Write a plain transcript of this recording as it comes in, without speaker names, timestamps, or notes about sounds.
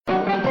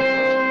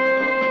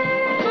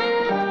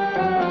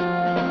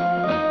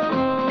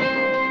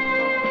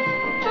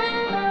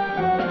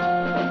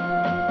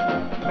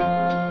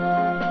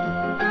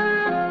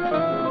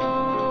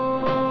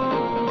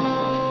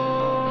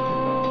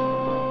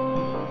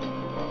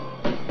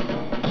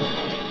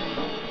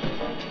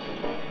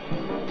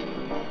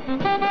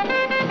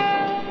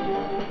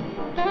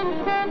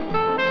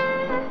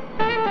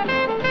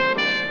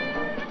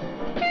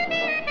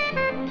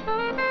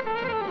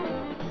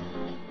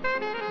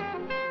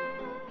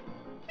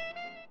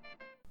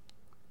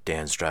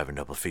Dan's Driving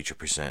Double Feature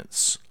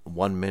presents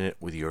 1 Minute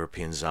with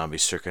European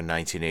Zombies circa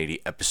 1980,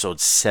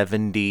 episode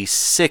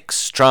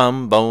 76.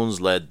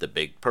 Trombones led the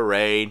big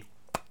parade.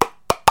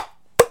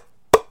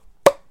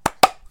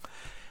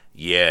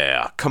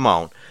 Yeah, come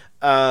on.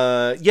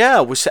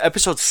 It was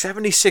episode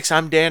 76.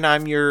 I'm Dan.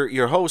 I'm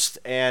your host,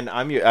 and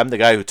I'm the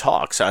guy who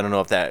talks. I don't know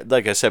if that,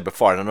 like I said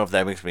before, I don't know if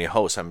that makes me a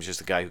host. I'm just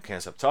the guy who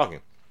can't stop talking.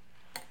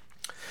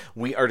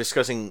 We are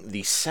discussing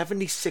the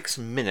 76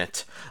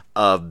 minute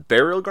of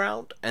Burial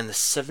Ground and the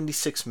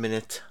 76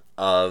 minute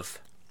of,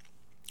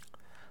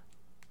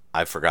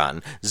 I've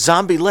forgotten,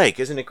 Zombie Lake.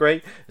 Isn't it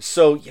great?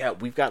 So yeah,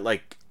 we've got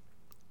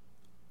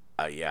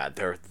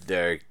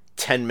they're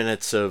 10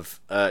 minutes of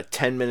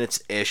 10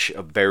 minutes ish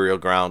of Burial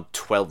Ground,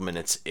 12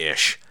 minutes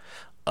ish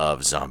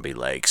of Zombie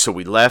Lake. So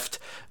we left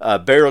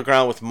Burial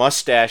Ground with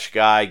Mustache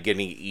Guy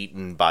getting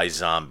eaten by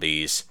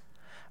zombies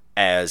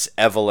as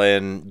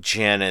Evelyn,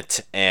 Janet,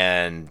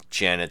 and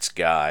Janet's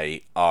guy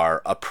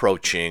are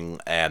approaching,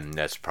 and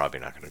that's probably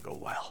not going to go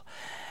well.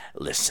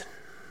 Listen.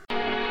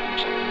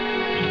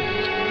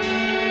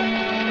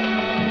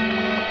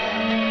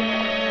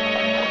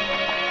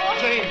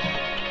 James!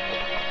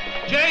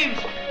 James!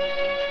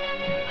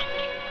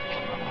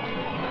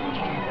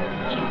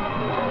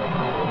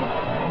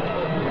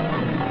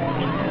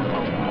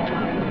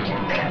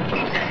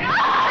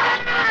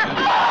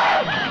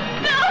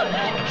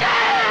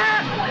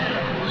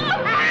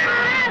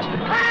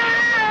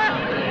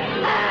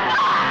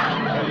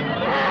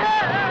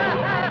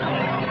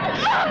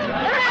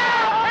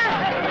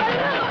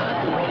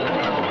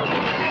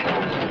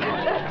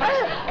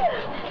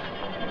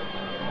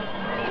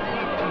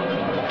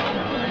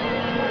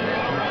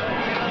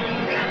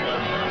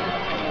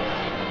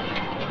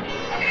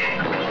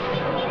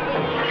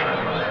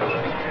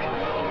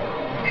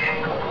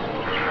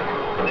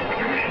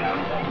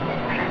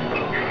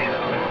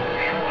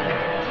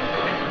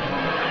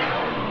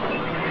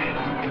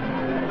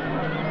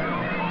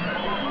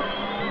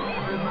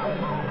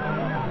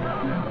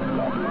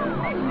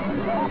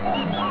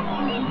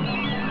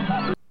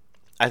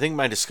 I think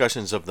my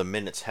discussions of the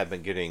minutes have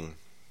been getting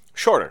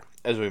shorter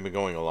as we've been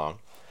going along.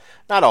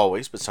 Not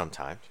always, but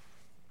sometimes.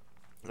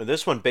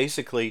 This one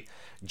basically,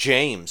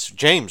 James,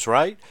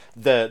 right?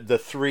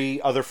 The three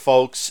other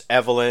folks,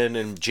 Evelyn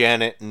and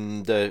Janet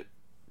and the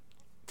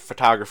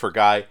photographer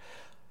guy,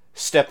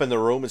 step in the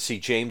room and see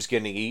James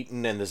getting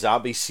eaten, and the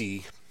zombies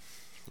seeing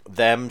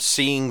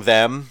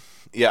them,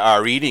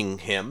 are eating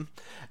him,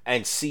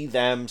 and seeing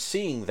them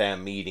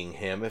eating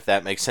him, if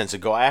that makes sense,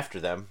 and go after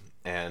them.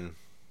 And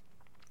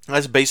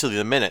that's basically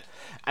the minute.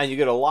 And you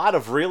get a lot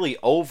of really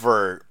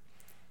over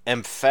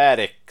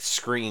emphatic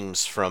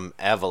screams from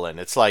Evelyn.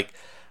 It's like,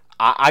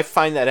 I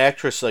find that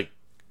actress,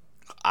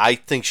 I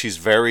think she's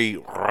very,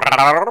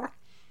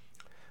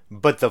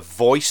 but the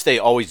voice they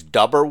always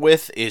dub her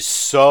with is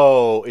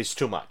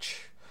too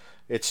much.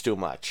 It's too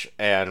much.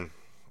 And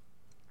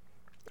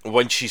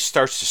when she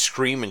starts to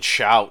scream and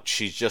shout,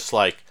 she's just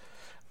like,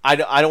 I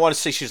don't want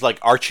to say she's like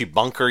Archie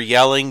Bunker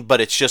yelling,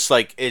 but it's just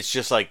like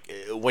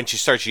when she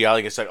starts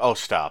yelling, it's like, oh,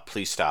 stop,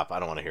 please stop, I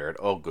don't want to hear it.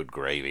 Oh, good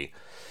gravy.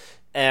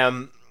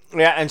 And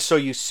so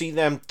you see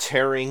them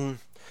tearing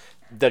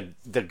the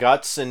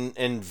guts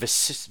and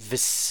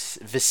viscera.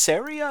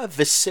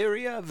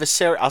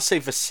 I'll say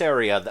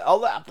viscera. All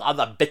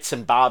the bits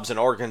and bobs and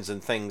organs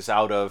and things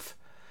out of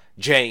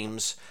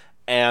James.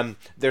 And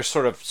they're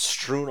sort of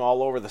strewn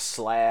all over the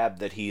slab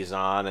that he's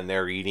on, and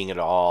they're eating it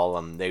all,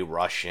 and they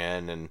rush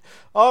in,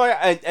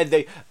 but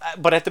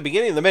at the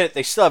beginning of the minute,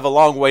 they still have a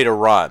long way to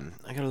run.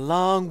 I got a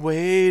long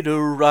way to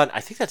run. I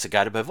think that's a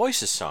Guided by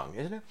Voices song,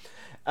 isn't it?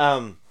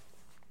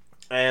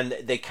 And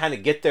they kind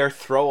of get there,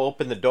 throw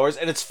open the doors,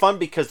 and it's fun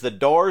because the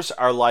doors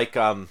are like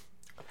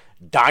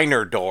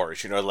diner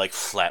doors, like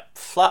flap,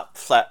 flap,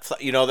 flap, flap.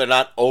 They're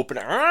not open.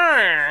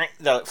 They're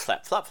like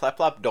flap, flap, flap,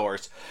 flap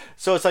doors.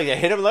 So it's like they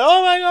hit him like,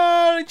 oh my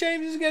God,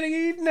 James is getting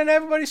eaten, and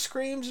everybody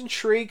screams and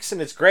shrieks,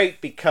 and it's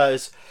great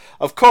because,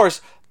 of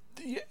course,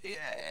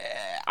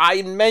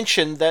 I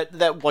mentioned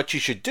that what you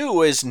should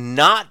do is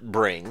not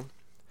bring,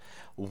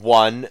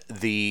 one,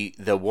 the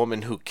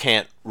woman who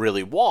can't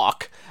really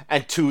walk,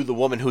 and two, the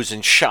woman who's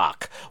in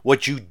shock.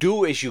 What you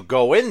do is you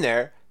go in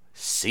there,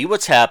 see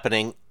what's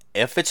happening.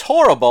 If it's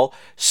horrible,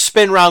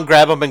 spin around,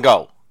 grab them, and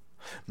go.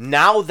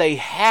 Now they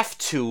have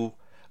to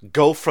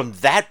go from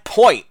that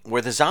point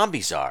where the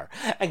zombies are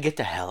and get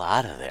the hell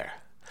out of there.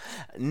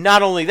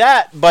 Not only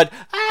that, but,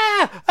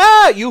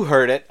 you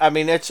heard it. I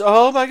mean, it's,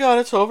 oh my God,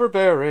 it's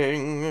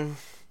overbearing.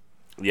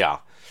 Yeah.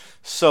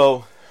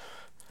 So,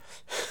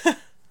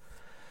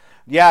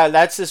 yeah,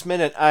 that's this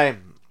minute.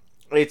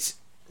 It's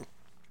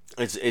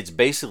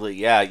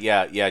basically,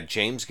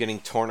 James getting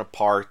torn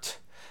apart.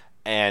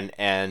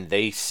 And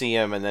they see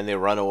him, and then they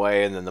run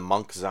away, and then the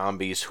monk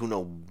zombies, who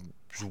know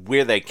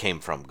where they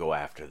came from, go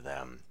after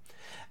them.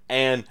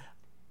 And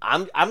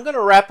I'm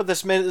gonna wrap up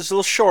this minute. It's a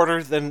little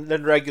shorter than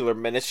regular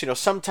minutes.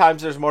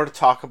 Sometimes there's more to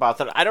talk about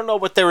than I don't know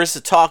what there is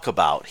to talk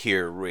about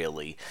here,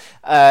 really.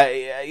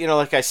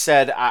 Like I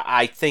said,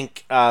 I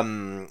think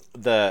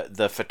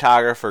the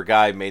photographer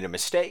guy made a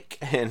mistake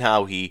in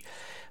how he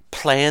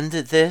planned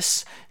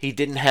this. He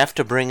didn't have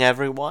to bring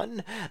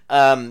everyone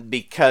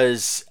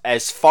because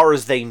as far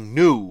as they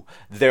knew,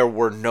 there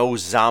were no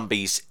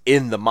zombies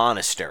in the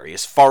monastery.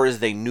 As far as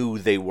they knew,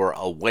 they were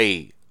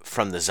away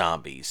from the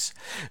zombies.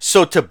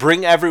 So to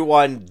bring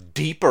everyone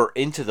deeper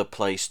into the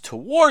place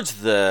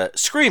towards the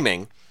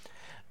screaming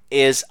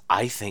is,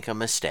 I think, a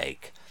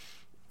mistake.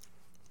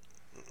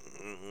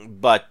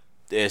 But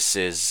this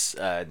is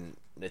an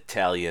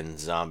Italian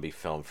zombie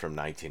film from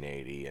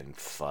 1980, and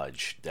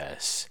fudge,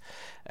 this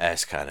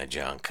kind of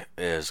junk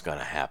is going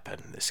to happen.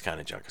 This kind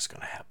of junk is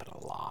going to happen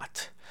a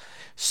lot.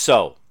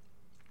 So,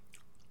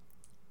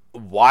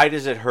 why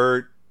does it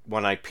hurt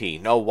when I pee?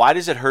 No, why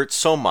does it hurt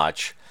so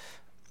much?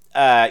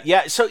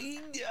 So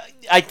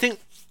I think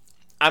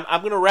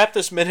I'm going to wrap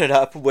this minute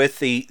up with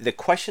the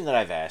question that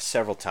I've asked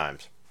several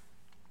times.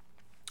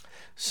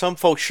 Some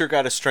folks sure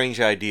got a strange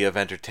idea of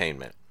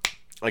entertainment.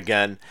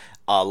 Again,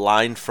 a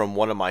line from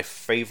one of my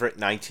favorite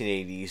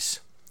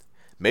 1980s,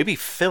 maybe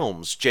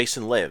films,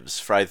 Jason Lives,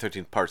 Friday the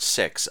 13th Part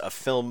 6, a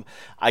film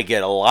I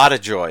get a lot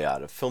of joy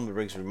out of, a film that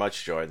brings me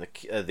much joy. And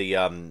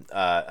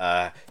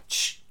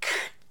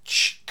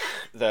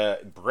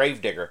the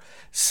Gravedigger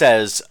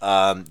says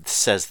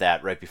that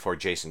right before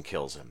Jason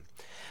kills him.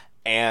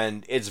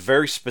 And it's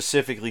very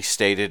specifically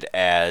stated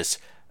as,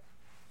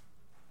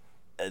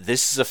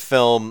 this is a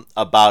film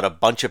about a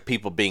bunch of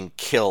people being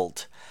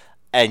killed,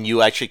 and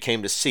you actually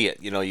came to see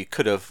it. You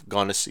could have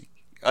gone to see,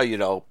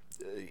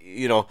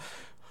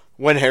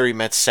 When Harry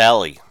Met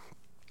Sally,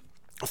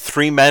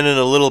 Three Men and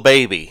a Little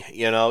Baby.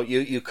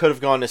 You could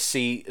have gone to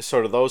see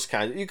sort of those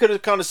kinds. You could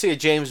have gone to see a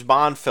James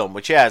Bond film,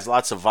 which has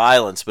lots of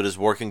violence, but is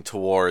working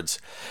towards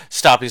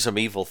stopping some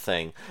evil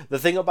thing. The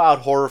thing about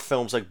horror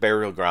films like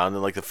Burial Ground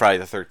and like the Friday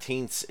the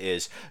 13th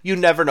is you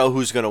never know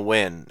who's going to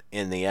win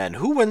in the end.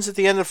 Who wins at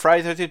the end of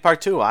Friday the 13th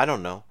Part 2? I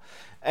don't know.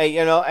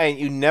 And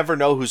you never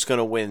know who's going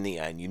to win in the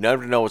end. You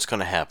never know what's going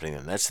to happen.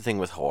 And that's the thing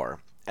with horror.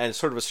 And it's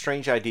sort of a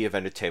strange idea of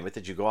entertainment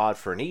that you go out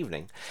for an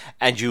evening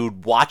and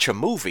you'd watch a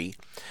movie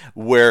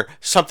where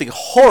something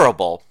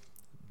horrible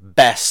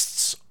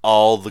bests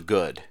all the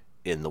good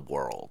in the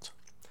world.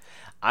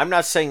 I'm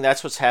not saying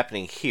that's what's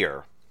happening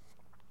here,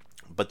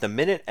 but the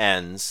minute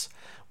ends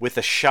with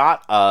a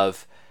shot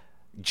of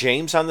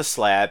James on the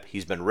slab.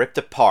 He's been ripped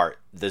apart.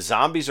 The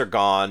zombies are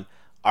gone.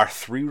 Our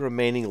 3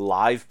 remaining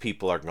live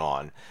people are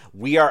gone.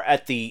 We are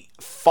at the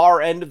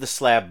far end of the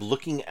slab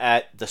looking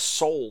at the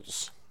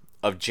soles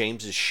of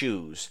James's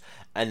shoes,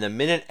 and the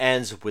minute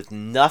ends with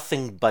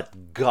nothing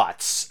but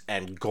guts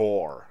and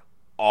gore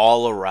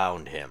all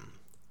around him.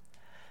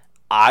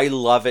 I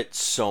love it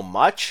so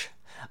much.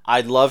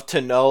 I'd love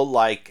to know,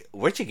 like,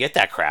 where'd you get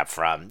that crap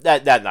from?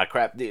 That not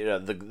crap,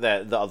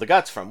 the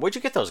guts from. Where'd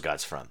you get those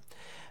guts from?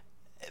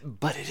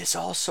 But it is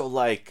also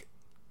like,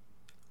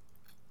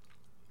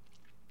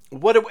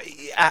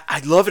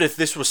 I'd love it if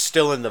this was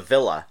still in the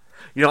villa.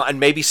 And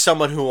maybe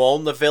someone who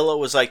owned the villa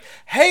was like,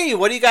 hey,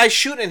 what are you guys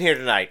shooting in here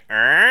tonight?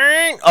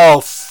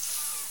 Oh,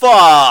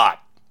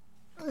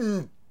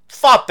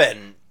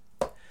 fuppin'.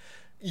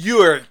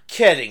 You're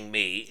kidding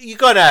me. You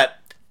got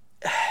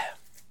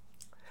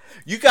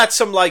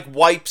some, like,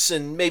 wipes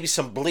and maybe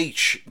some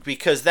bleach,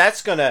 because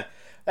that's gonna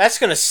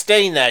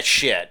stain that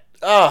shit.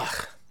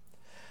 Ugh.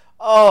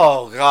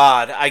 Oh,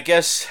 God. I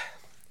guess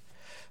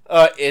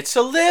it's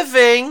a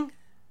living.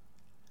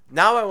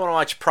 Now I want to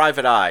watch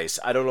Private Eyes.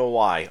 I don't know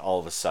why, all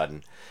of a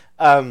sudden.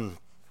 My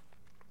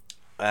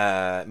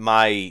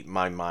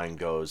mind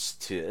goes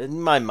to...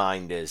 My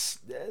mind is...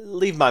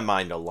 Leave my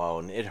mind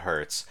alone. It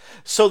hurts.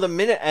 So the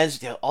minute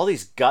ends, all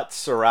these guts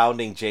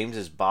surrounding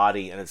James's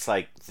body, and it's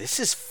like, this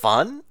is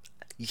fun?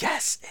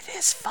 Yes, it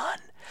is fun.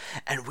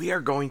 And we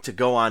are going to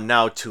go on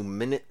now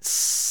to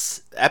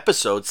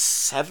episode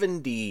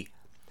 70...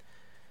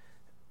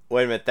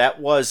 Wait a minute, that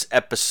was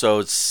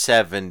episode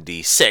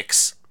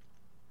 76.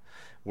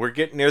 We're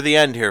getting near the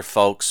end here,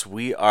 folks.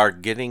 We are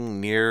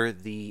getting near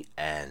the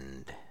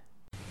end.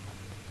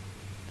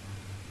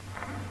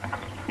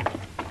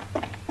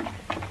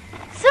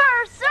 Sir,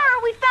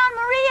 we found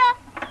Maria.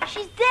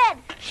 She's dead.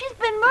 She's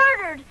been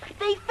murdered.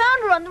 They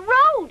found her on the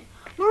road.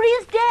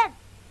 Maria's dead.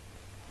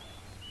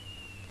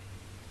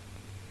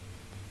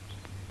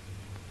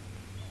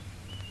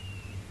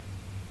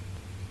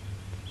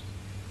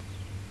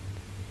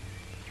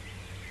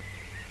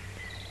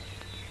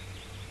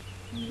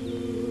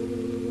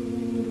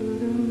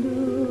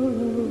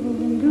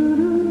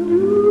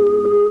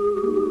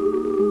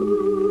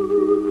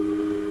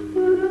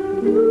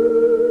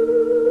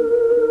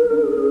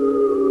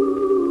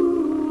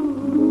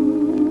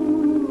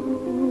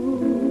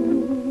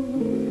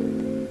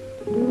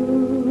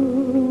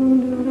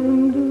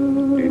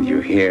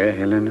 Here,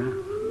 Helena?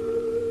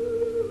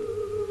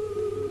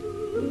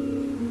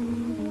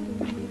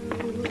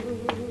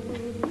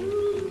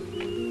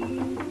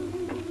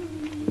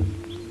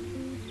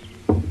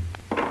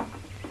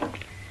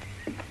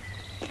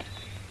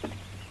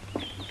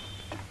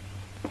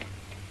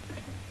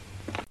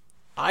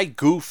 I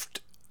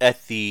goofed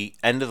at the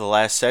end of the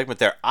last segment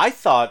there. I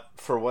thought,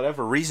 for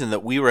whatever reason,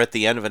 that we were at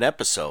the end of an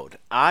episode.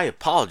 I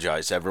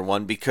apologize,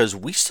 everyone, because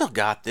we still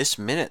got this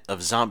minute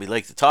of Zombie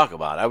Lake to talk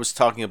about. I was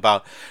talking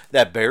about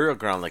that burial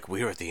ground like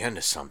we were at the end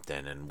of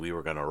something, and we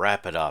were going to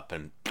wrap it up,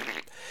 and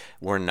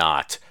we're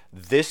not.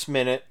 This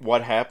minute,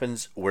 what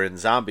happens, we're in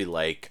Zombie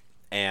Lake,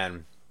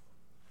 and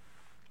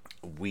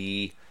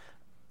we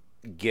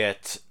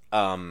get...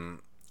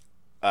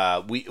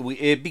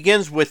 it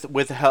begins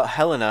with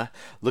Helena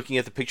looking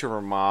at the picture of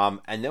her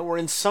mom, and then we're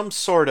in some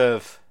sort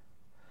of,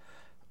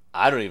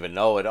 I don't even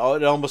know, it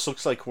almost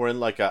looks like we're in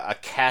like a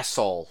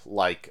castle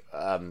like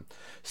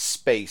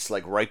space,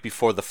 like right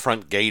before the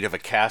front gate of a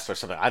castle or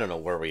something. I don't know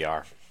where we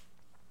are,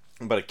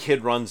 but a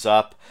kid runs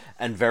up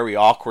and very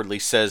awkwardly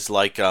says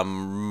like,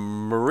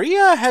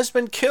 Maria has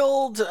been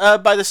killed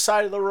by the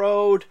side of the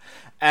road,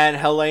 and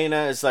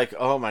Helena is like,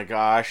 oh my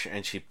gosh,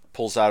 and she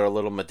pulls out a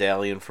little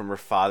medallion from her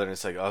father, and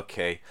it's like,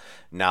 okay,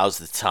 now's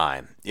the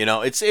time. You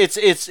know,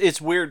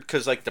 it's weird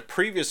because like the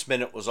previous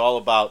minute was all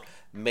about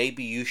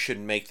maybe you should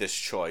make this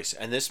choice,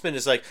 and this minute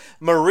is like,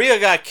 Maria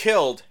got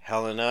killed,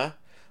 Helena.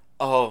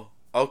 Oh,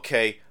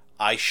 okay,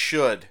 I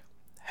should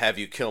have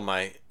you kill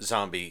my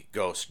zombie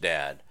ghost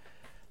dad.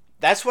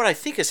 That's what I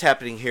think is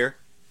happening here,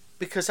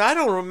 because I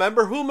don't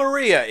remember who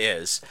Maria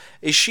is.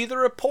 Is she the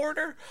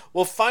reporter?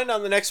 We'll find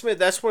on the next minute.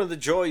 That's one of the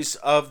joys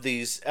of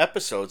these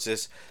episodes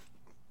is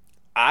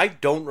I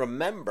don't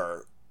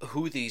remember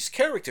who these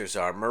characters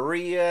are.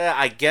 Maria,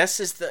 I guess,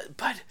 is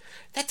but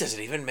that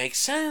doesn't even make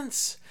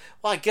sense.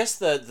 Well, I guess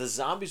the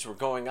zombies were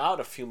going out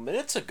a few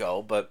minutes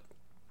ago, but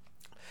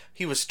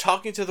he was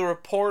talking to the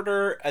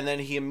reporter, and then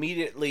he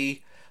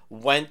immediately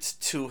went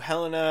to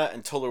Helena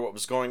and told her what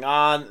was going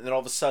on, and then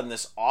all of a sudden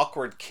this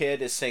awkward kid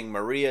is saying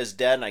Maria is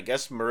dead, and I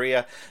guess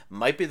Maria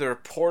might be the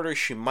reporter,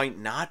 she might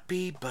not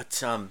be,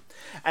 but and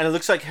it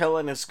looks like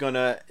Helena's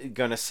gonna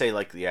say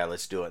like, yeah,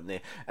 let's do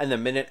it, and the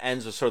minute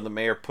ends with sort of the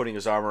mayor putting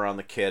his arm around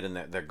the kid, and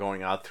they're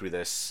going out through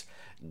this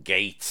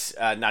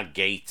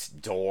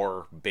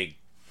door, big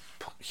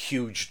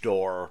huge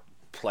door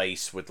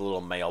place with a little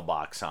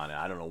mailbox on it.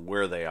 I don't know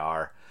where they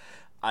are.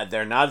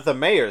 They're not at the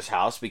mayor's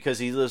house because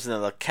he lives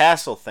in the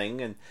castle thing,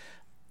 and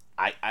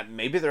I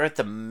maybe they're at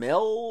the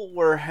mill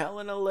where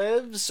Helena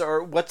lives,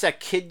 or what's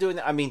that kid doing?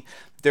 I mean,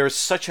 there's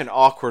such an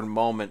awkward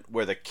moment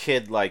where the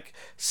kid like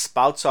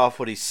spouts off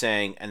what he's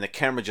saying, and the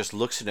camera just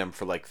looks at him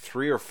for like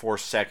 3 or 4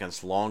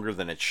 seconds longer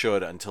than it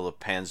should until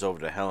it pans over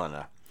to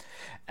Helena,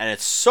 and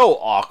it's so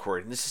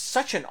awkward. This is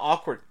such an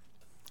awkward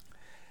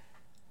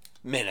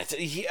minute.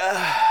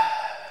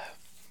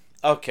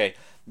 Okay.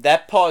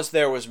 That pause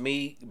there was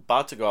me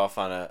about to go off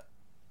on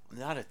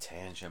not a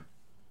tangent.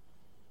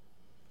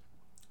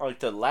 Like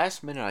the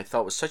last minute I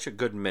thought was such a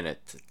good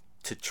minute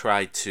to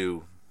try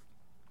to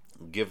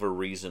give a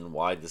reason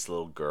why this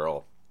little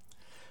girl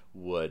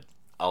would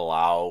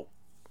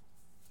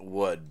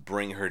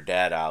bring her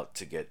dad out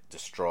to get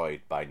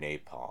destroyed by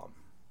napalm.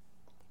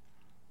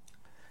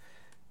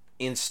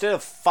 Instead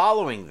of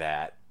following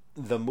that,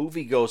 the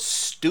movie goes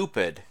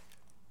stupid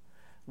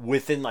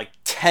within like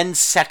 10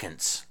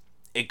 seconds.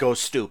 It goes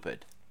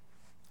stupid.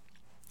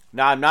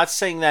 Now, I'm not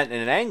saying that in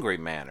an angry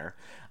manner.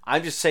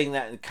 I'm just saying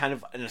that in kind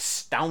of an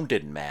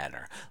astounded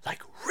manner.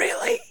 Like,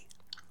 really?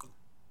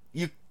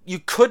 You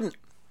couldn't.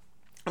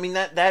 I mean,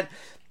 that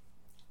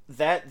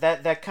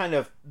kind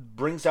of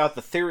brings out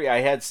the theory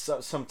I had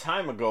some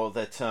time ago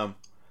that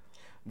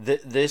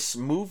this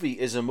movie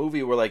is a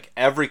movie where like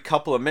every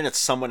couple of minutes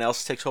someone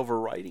else takes over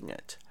writing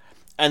it,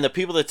 and the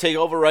people that take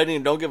over writing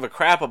it don't give a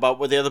crap about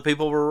what the other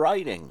people were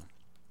writing.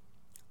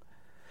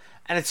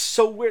 And it's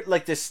so weird,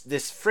 like this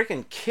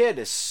freaking kid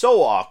is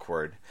so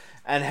awkward,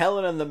 and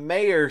Helen and the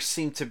mayor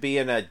seem to be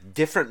in a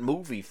different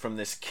movie from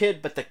this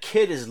kid, but the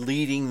kid is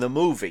leading the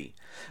movie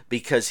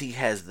because he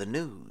has the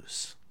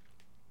news.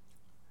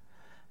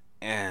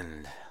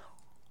 And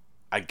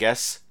I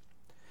guess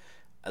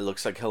it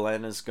looks like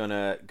Helena's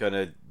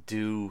gonna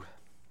do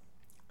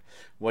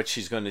what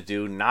she's gonna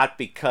do, not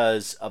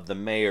because of the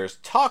mayor's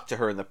talk to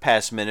her in the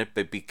past minute,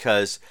 but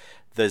because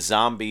the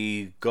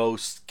zombie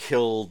ghost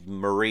killed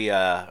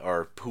Maria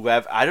or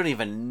whoever. I don't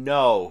even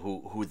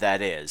know who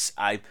that is.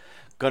 I'm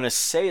going to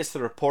say it's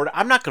the reporter.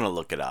 I'm not going to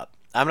look it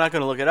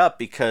up.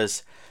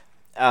 Because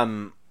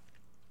I'm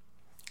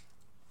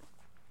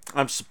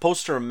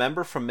supposed to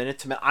remember from minute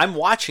to minute. I'm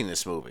watching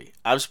this movie.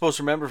 I'm supposed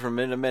to remember from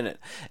minute to minute.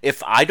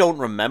 If I don't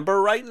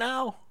remember right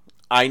now,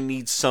 I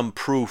need some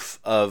proof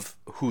of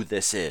who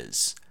this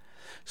is.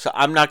 So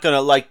I'm not going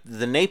to, like,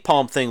 the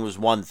napalm thing was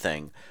one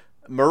thing.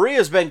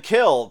 Maria's been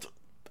killed.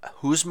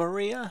 Who's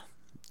Maria?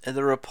 And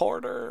the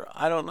reporter?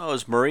 I don't know.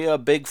 Is Maria a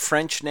big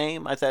French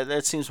name? I thought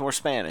that seems more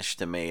Spanish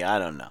to me. I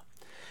don't know.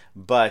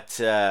 But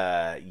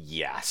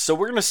yeah. So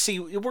we're gonna see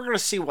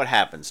what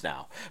happens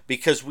now,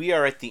 because we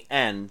are at the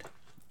end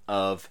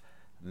of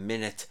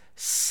minute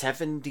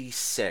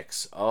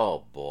 76.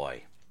 Oh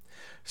boy.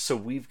 So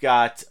we've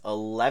got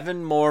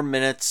 11 more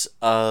minutes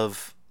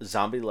of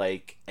Zombie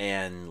Lake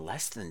and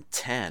less than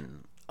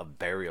 10 of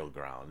Burial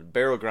Ground.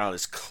 Burial Ground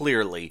is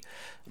clearly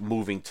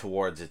moving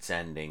towards its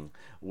ending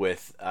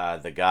with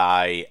the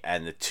guy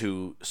and the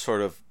two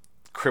sort of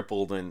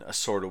crippled in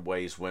assorted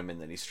ways women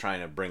that he's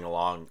trying to bring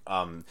along,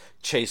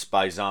 chased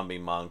by zombie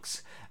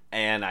monks.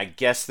 And I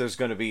guess there's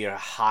going to be a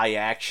high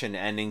action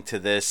ending to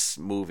this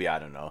movie. I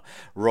don't know.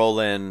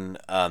 Roland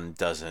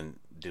doesn't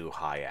do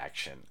high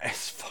action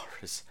as far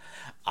as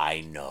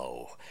I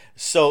know.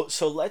 So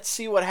let's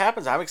see what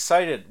happens. I'm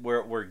excited.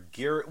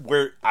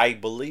 I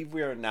believe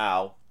we are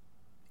now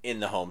in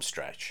the home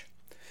stretch.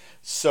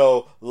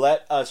 So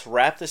let us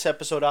wrap this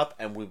episode up,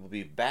 and we will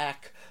be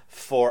back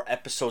for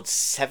episode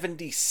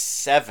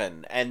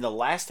 77. And the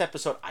last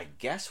episode, I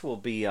guess, will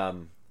be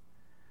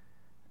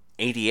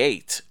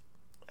 88.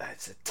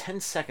 It's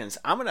 10 seconds.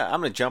 I'm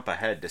gonna jump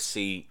ahead to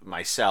see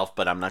myself,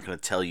 but I'm not gonna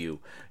tell you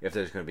if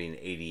there's gonna be an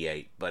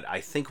 88. But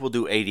I think we'll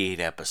do 88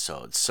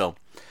 episodes. So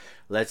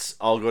let's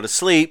all go to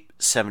sleep.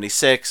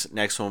 76.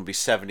 Next one will be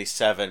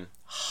 77.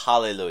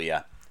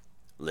 Hallelujah.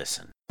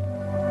 Listen.